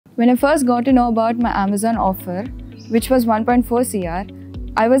When I first got to know about my Amazon offer, which was 1.4 CR,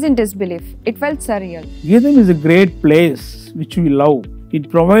 I was in disbelief. It felt surreal. GITAM is a great place which we love.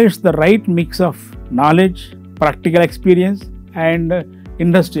 It provides the right mix of knowledge, practical experience and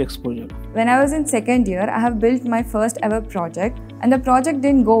industry exposure. When I was in second year, I have built my first ever project, and the project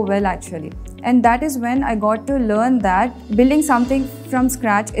didn't go well actually. And that is when I got to learn that building something from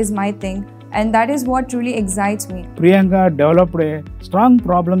scratch is my thing, and that is what truly excites me. Priyanka developed a strong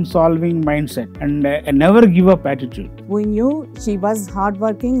problem-solving mindset and a never-give-up attitude. We knew she was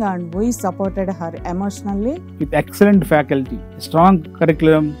hardworking and we supported her emotionally. With excellent faculty, strong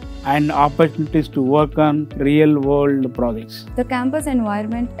curriculum and opportunities to work on real-world projects. The campus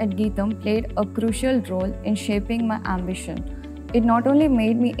environment at GITAM played a crucial role in shaping my ambition. It not only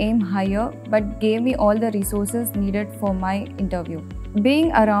made me aim higher, but gave me all the resources needed for my interview.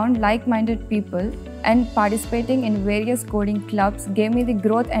 Being around like-minded people and participating in various coding clubs gave me the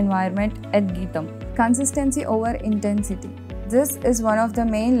growth environment at GITAM. Consistency over intensity. This is one of the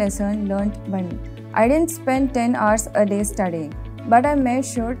main lessons learned by me. I didn't spend 10 hours a day studying, but I made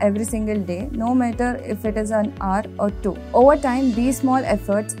sure every single day, no matter if it is an hour or two. Over time, these small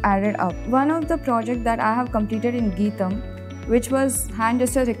efforts added up. One of the projects that I have completed in GITAM, which was hand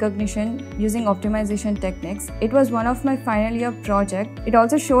gesture recognition using optimization techniques. It was one of my final year project. It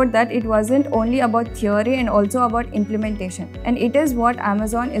also showed that it wasn't only about theory and also about implementation. And it is what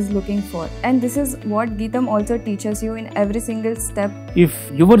Amazon is looking for. And this is what GITAM also teaches you in every single step. If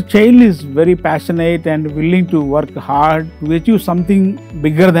your child is very passionate and willing to work hard to achieve something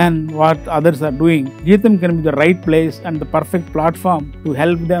bigger than what others are doing, GITAM can be the right place and the perfect platform to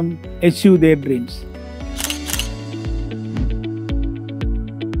help them achieve their dreams.